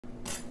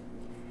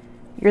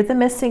You're the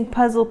missing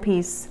puzzle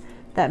piece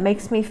that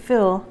makes me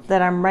feel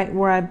that I'm right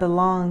where I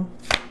belong.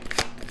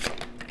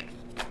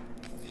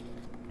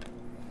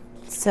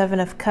 Seven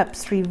of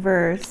Cups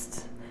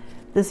reversed.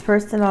 This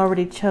person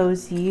already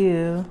chose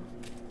you,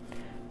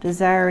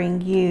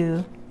 desiring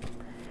you.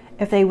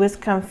 If they was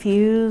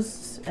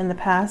confused in the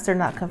past, they're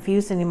not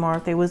confused anymore.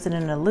 If they was in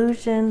an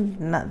illusion,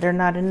 they're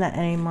not in that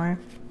anymore.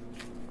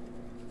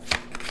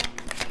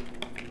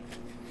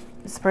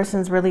 This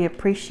person's really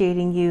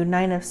appreciating you.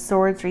 Nine of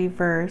Swords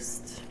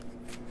reversed.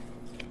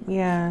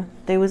 Yeah,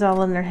 they was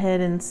all in their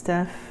head and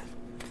stuff.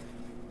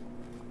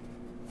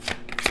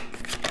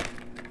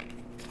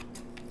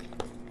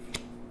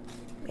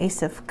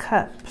 Ace of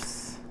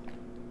Cups.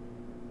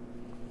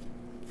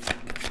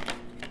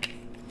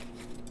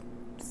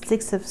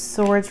 Six of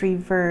Swords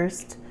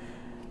reversed.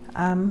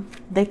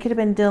 They could have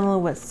been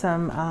dealing with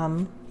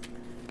some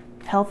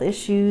health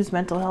issues,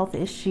 mental health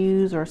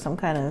issues, or some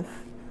kind of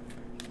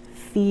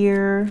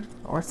fear,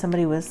 or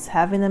somebody was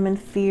having them in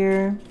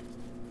fear.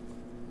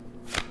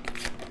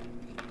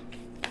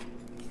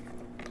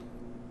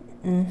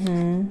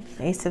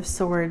 Ace of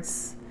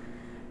Swords.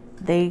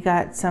 They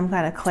got some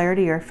kind of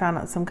clarity or found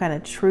out some kind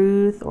of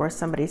truth, or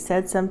somebody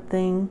said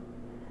something.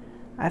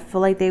 I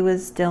feel like they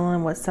was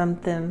dealing with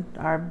something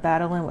or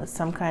battling with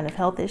some kind of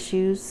health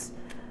issues.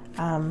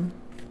 Something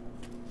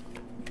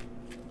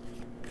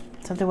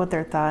with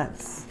their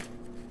thoughts.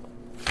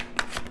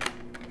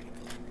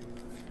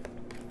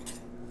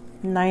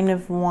 Nine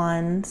of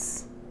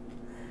Wands.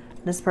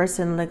 This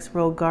person looks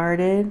real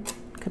guarded.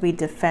 Could be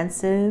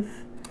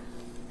defensive.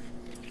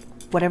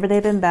 Whatever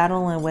they've been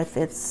battling with,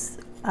 it's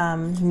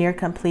near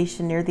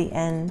completion, near the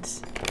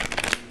end.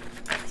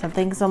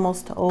 Something's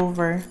almost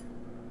over.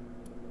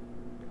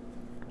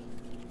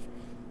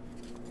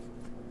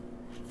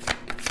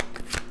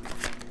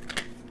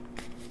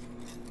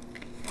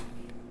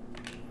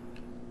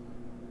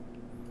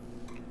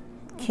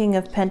 King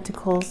of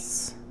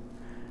Pentacles.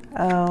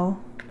 Oh,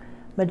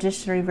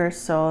 Magician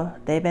reversal.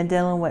 They've been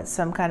dealing with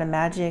some kind of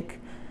magic,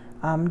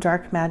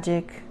 dark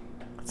magic,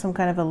 some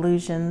kind of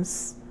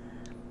illusions.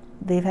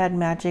 They've had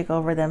magic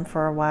over them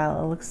for a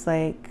while, it looks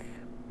like.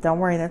 Don't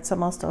worry, that's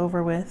almost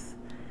over with.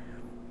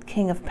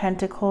 King of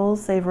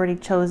Pentacles. They've already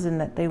chosen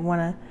that they want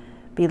to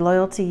be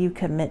loyal to you,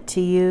 commit to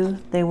you.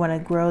 They want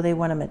to grow, they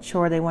want to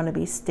mature, they want to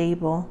be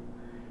stable.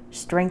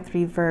 Strength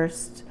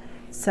reversed.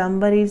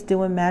 Somebody's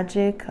doing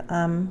magic,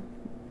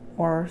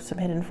 or some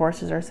hidden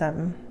forces or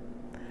something.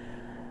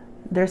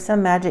 There's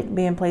some magic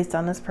being placed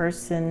on this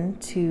person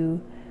to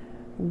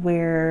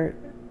where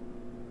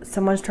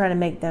someone's trying to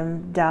make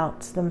them doubt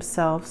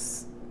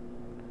themselves,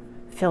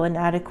 feel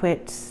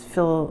inadequate,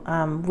 feel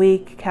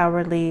weak,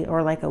 cowardly,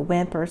 or like a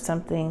wimp or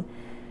something,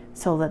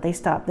 so that they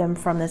stop them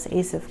from this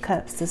Ace of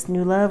Cups, this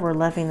new love, or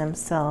loving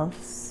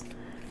themselves.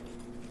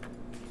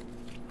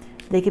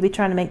 They could be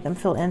trying to make them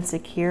feel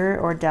insecure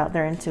or doubt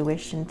their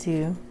intuition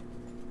too.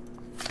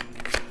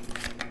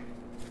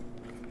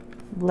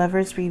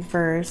 Lovers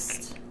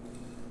reversed.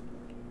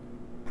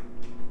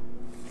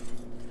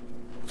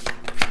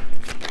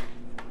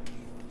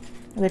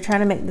 They're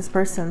trying to make this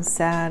person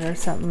sad or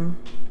something.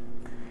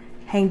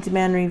 Hanged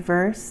Man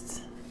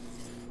reversed.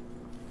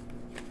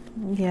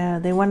 Yeah,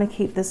 they want to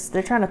keep this,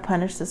 they're trying to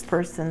punish this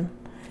person.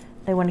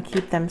 They want to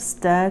keep them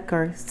stuck,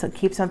 or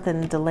keep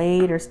something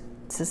delayed or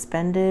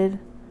suspended.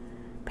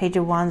 Page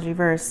of Wands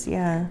reversed.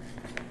 Yeah,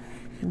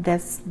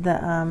 that's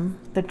the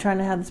they're trying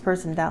to have this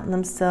person doubting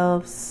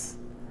themselves.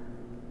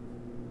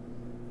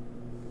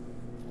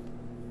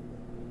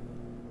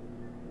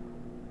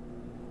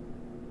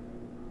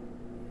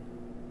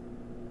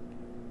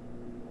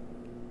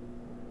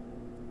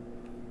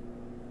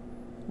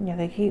 Yeah,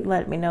 they keep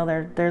letting me know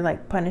they're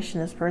like punishing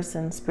this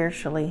person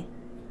spiritually.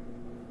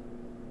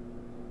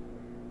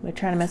 They're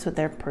trying to mess with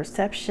their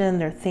perception,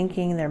 their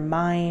thinking, their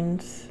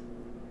minds.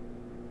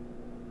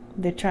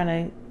 They're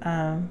trying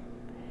to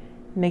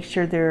make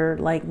sure they're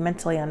like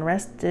mentally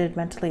unrested,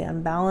 mentally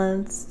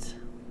unbalanced.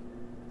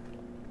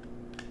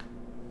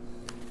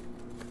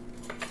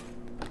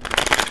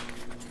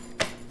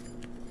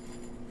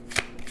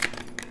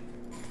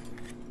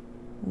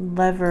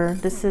 Lover.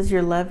 This is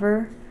your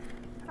lover.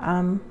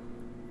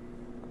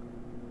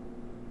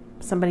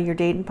 Somebody you're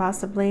dating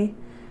possibly,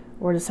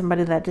 or to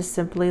somebody that just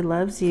simply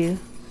loves you.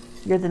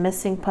 You're the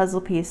missing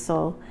puzzle piece,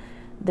 so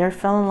they're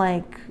feeling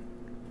like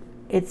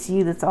it's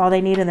you. That's all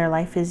they need in their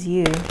life is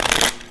you.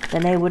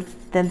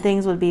 Then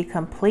things would be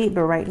complete.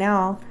 But right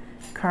now,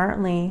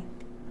 currently,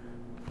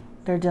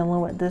 they're dealing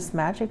with this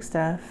magic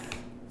stuff,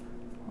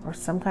 or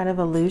some kind of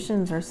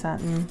illusions or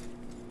something.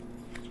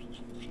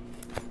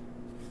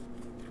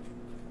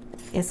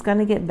 It's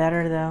gonna get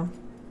better though.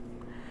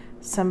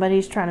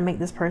 Somebody's trying to make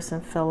this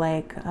person feel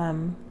like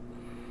they're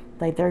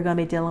going to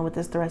be dealing with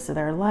this the rest of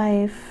their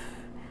life.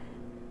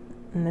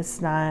 And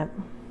it's not.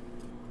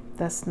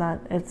 That's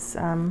not. It's,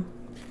 I'm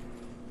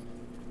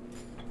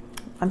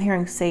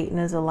hearing Satan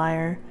is a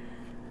liar.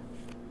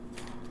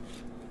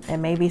 It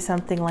may be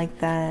something like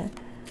that.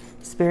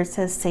 Spirit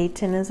says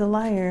Satan is a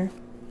liar.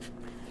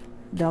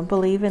 Don't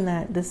believe in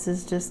that. This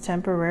is just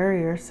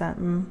temporary or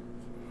something.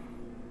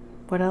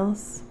 What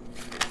else?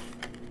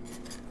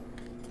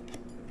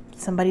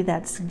 Somebody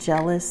that's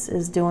jealous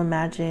is doing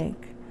magic.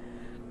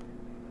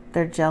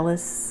 They're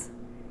jealous.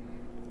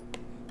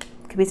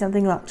 Could be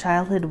something about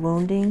childhood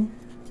wounding.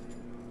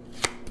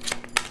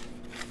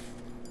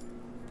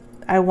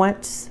 I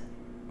want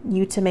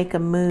you to make a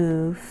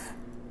move.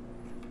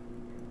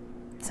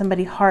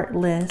 Somebody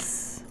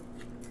heartless.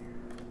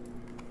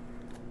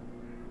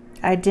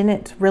 I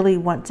didn't really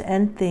want to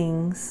end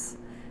things.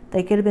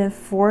 They could have been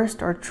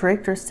forced or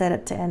tricked or set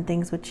up to end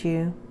things with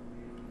you.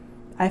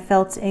 I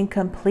felt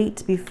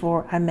incomplete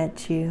before I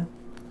met you.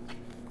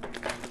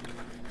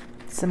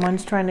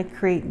 Someone's trying to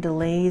create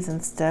delays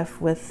and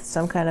stuff with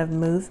some kind of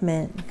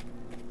movement.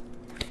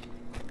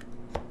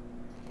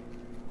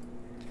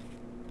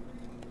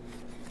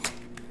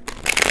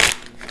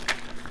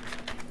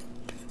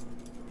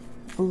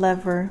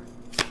 Lover.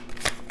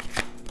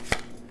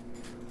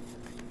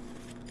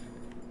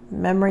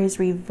 Memories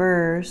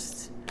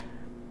reversed.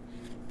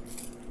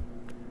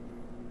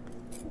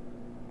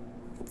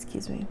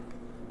 Excuse me.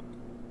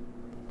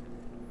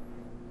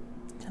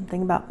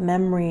 Something about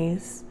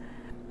memories.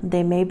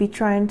 They may be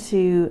trying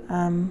to,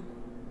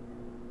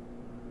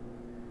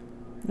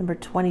 number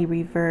 20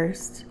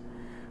 reversed.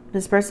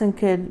 This person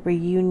could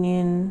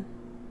reunion,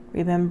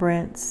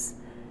 remembrance.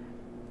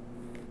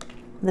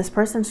 This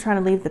person's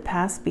trying to leave the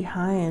past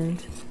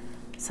behind.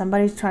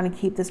 Somebody's trying to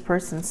keep this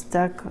person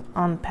stuck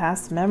on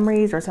past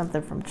memories or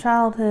something from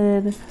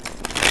childhood.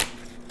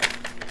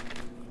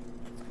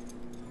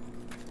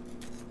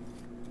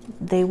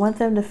 They want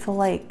them to feel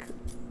like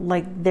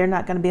they're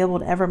not going to be able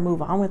to ever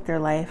move on with their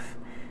life.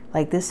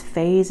 Like this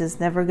phase is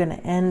never going to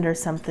end or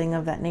something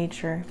of that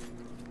nature.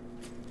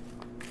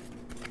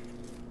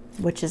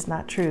 Which is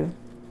not true.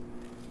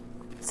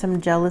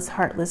 Some jealous,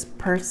 heartless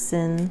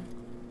person.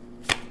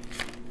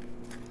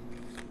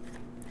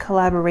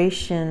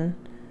 Collaboration.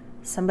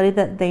 Somebody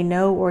that they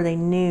know or they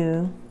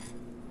knew.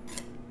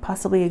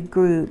 Possibly a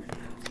group.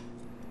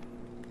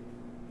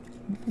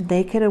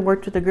 They could have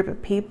worked with a group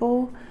of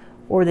people,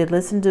 or they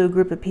listened to a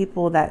group of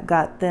people that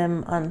got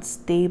them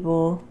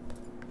unstable.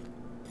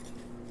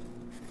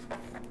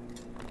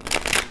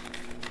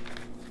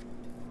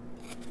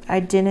 I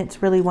didn't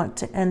really want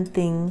to end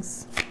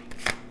things.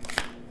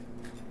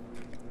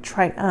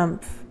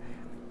 Triumph.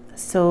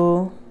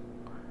 So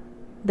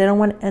they don't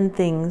want to end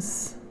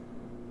things.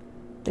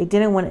 They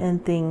didn't want to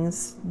end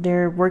things.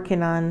 They're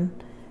working on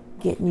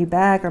getting you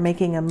back or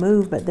making a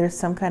move, but there's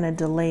some kind of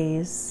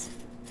delays.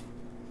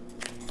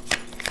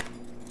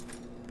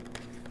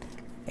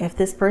 If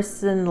this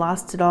person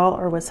lost it all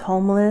or was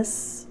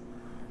homeless,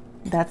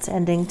 that's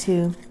ending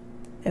too.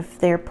 If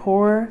they're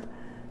poor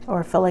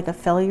or felt like a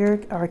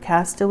failure or a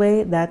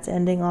castaway, that's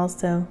ending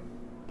also.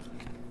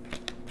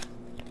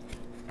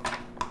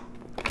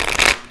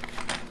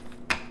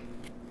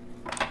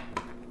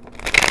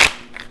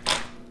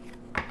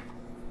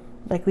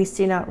 Like we've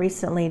seen out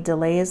recently,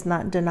 delay is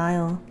not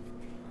denial.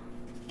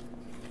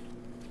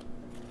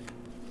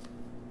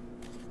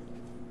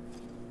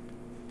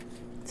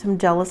 Some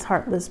jealous,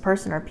 heartless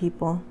person or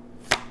people.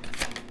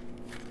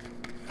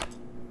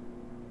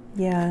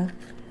 Yeah,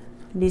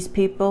 these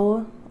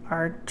people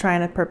are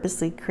trying to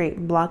purposely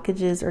create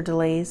blockages or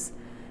delays.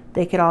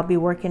 They could all be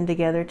working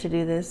together to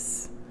do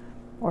this,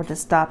 or to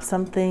stop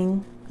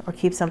something, or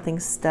keep something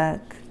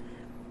stuck.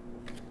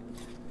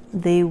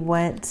 They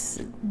want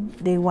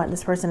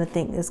this person to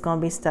think it's going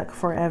to be stuck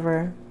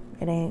forever.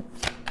 It ain't.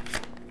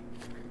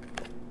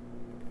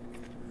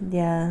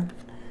 Yeah.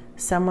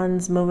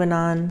 Someone's moving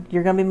on.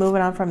 You're going to be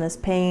moving on from this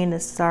pain,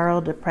 this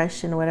sorrow,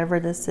 depression, whatever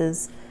this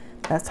is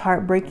that's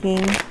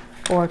heartbreaking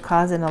or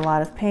causing a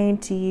lot of pain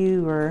to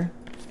you, or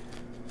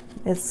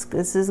this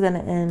is going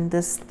to end.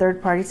 This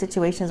third party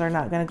situations are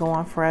not going to go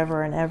on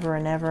forever and ever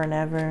and ever and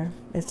ever.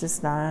 It's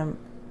just not.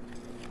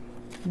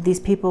 These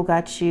people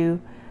got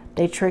you.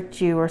 They tricked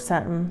you or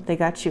something. They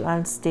got you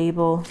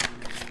unstable.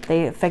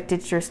 They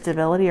affected your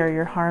stability or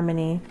your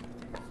harmony.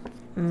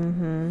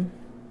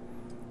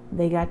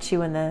 They got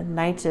you in the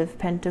Knight of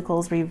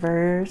Pentacles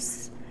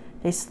reversed.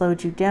 They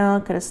slowed you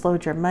down. Could have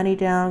slowed your money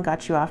down.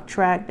 Got you off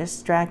track,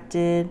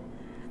 distracted.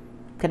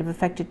 Could have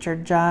affected your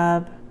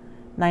job.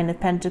 Nine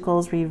of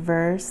Pentacles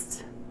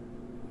reversed.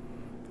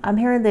 I'm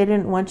hearing they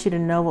didn't want you to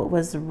know what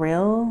was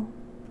real.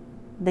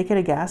 They could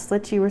have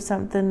gaslit you or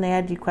something. They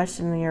had you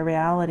questioning your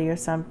reality or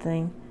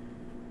something.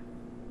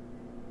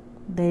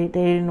 They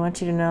didn't want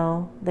you to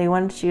know. They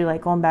wanted you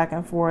like going back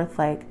and forth,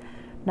 like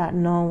not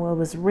knowing what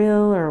was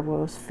real or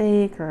what was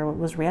fake or what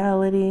was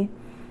reality.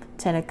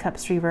 Ten of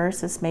Cups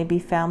reversed. This may be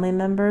family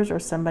members or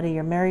somebody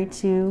you're married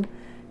to.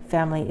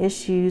 Family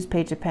issues.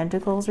 Page of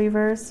Pentacles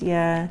reversed.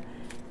 Yeah,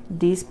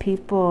 these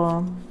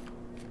people,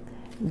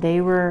 they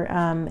were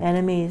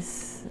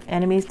enemies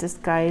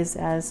disguised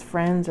as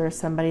friends or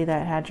somebody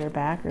that had your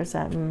back or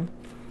something.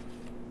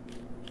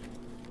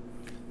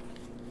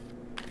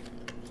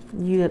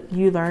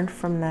 You learned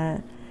from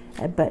that,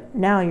 but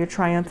now you're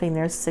triumphing.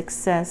 There's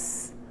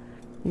success.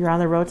 You're on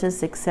the road to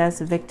success,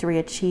 victory,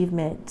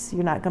 achievement.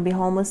 You're not going to be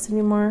homeless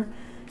anymore.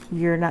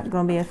 You're not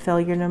going to be a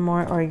failure no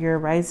more, or you're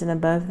rising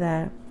above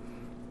that.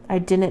 I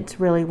didn't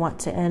really want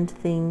to end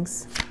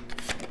things.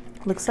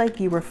 Looks like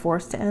you were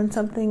forced to end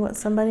something with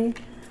somebody.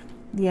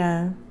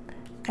 Yeah.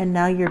 And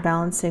now you're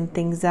balancing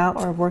things out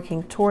or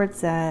working towards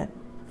that.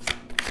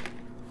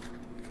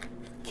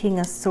 King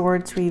of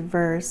Swords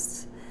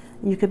reversed.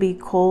 You could be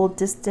cold,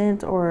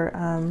 distant, or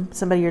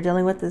somebody you're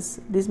dealing with.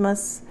 This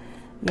must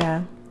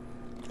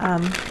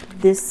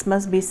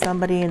be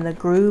somebody in the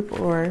group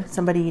or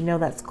somebody you know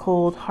that's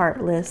cold,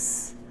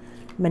 heartless,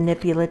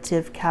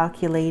 manipulative,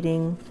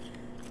 calculating.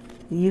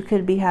 You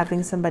could be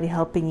having somebody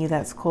helping you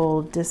that's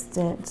cold,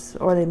 distant,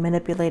 or they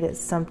manipulated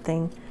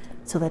something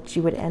so that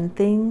you would end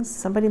things.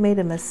 Somebody made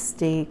a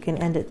mistake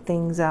and ended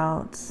things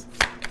out.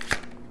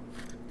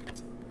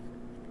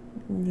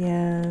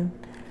 Yeah.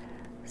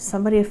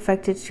 Somebody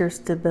affected your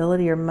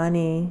stability or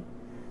money.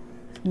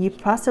 You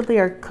possibly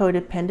are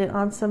codependent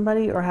on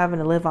somebody or having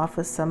to live off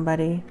of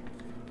somebody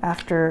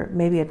after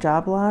maybe a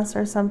job loss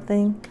or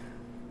something.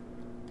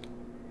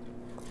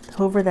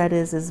 Whoever that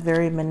is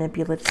very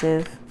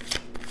manipulative.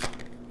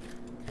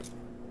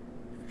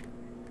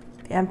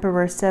 The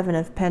Emperor, Seven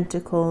of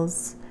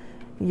Pentacles.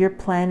 You're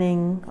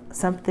planning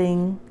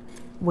something,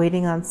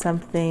 waiting on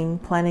something,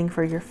 planning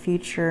for your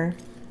future.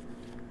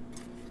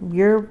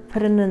 You're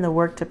putting in the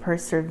work to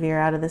persevere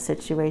out of the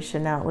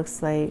situation now, it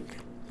looks like.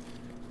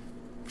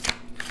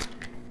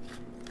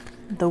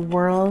 The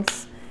World,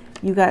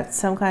 you got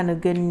some kind of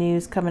good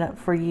news coming up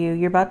for you.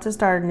 You're about to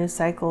start a new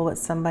cycle with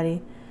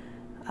somebody.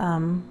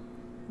 The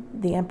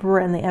Emperor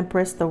and the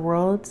Empress, the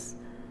Worlds.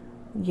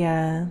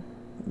 Yeah,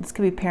 this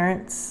could be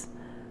parents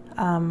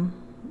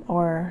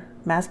or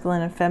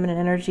masculine and feminine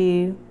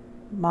energy,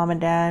 mom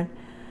and dad.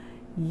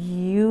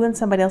 You and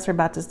somebody else are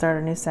about to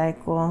start a new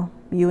cycle.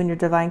 You and your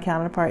divine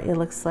counterpart, it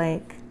looks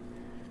like.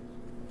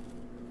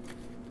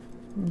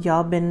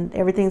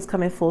 Everything's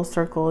coming full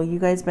circle. You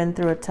guys been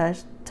through a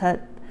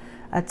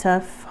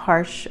tough,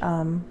 harsh,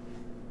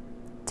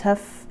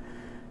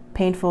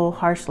 painful,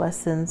 harsh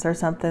lessons or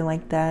something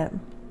like that.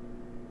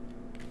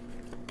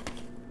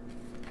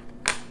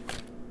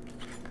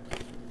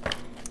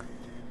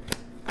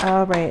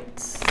 All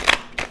right.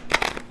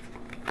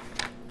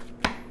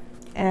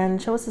 And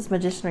show us this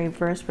Magician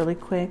reverse really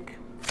quick.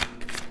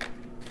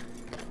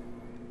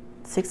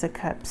 Six of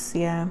Cups,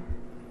 yeah.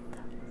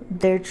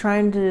 They're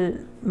trying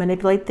to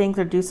manipulate things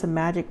or do some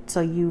magic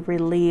so you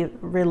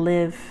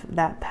relive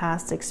that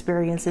past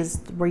experiences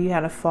where you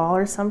had a fall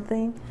or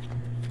something,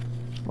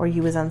 or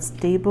you was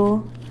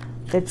unstable.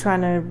 They're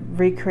trying to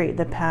recreate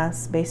the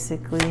past,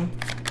 basically.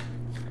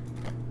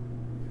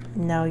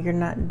 No, you're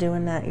not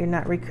doing that. You're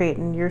not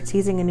recreating. You're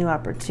seizing a new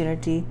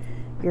opportunity.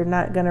 You're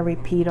not going to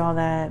repeat all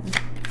that.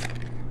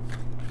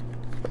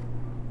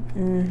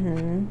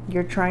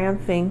 You're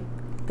triumphing.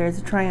 There's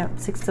a triumph.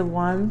 Six of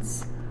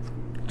Wands.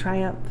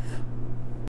 Triumph.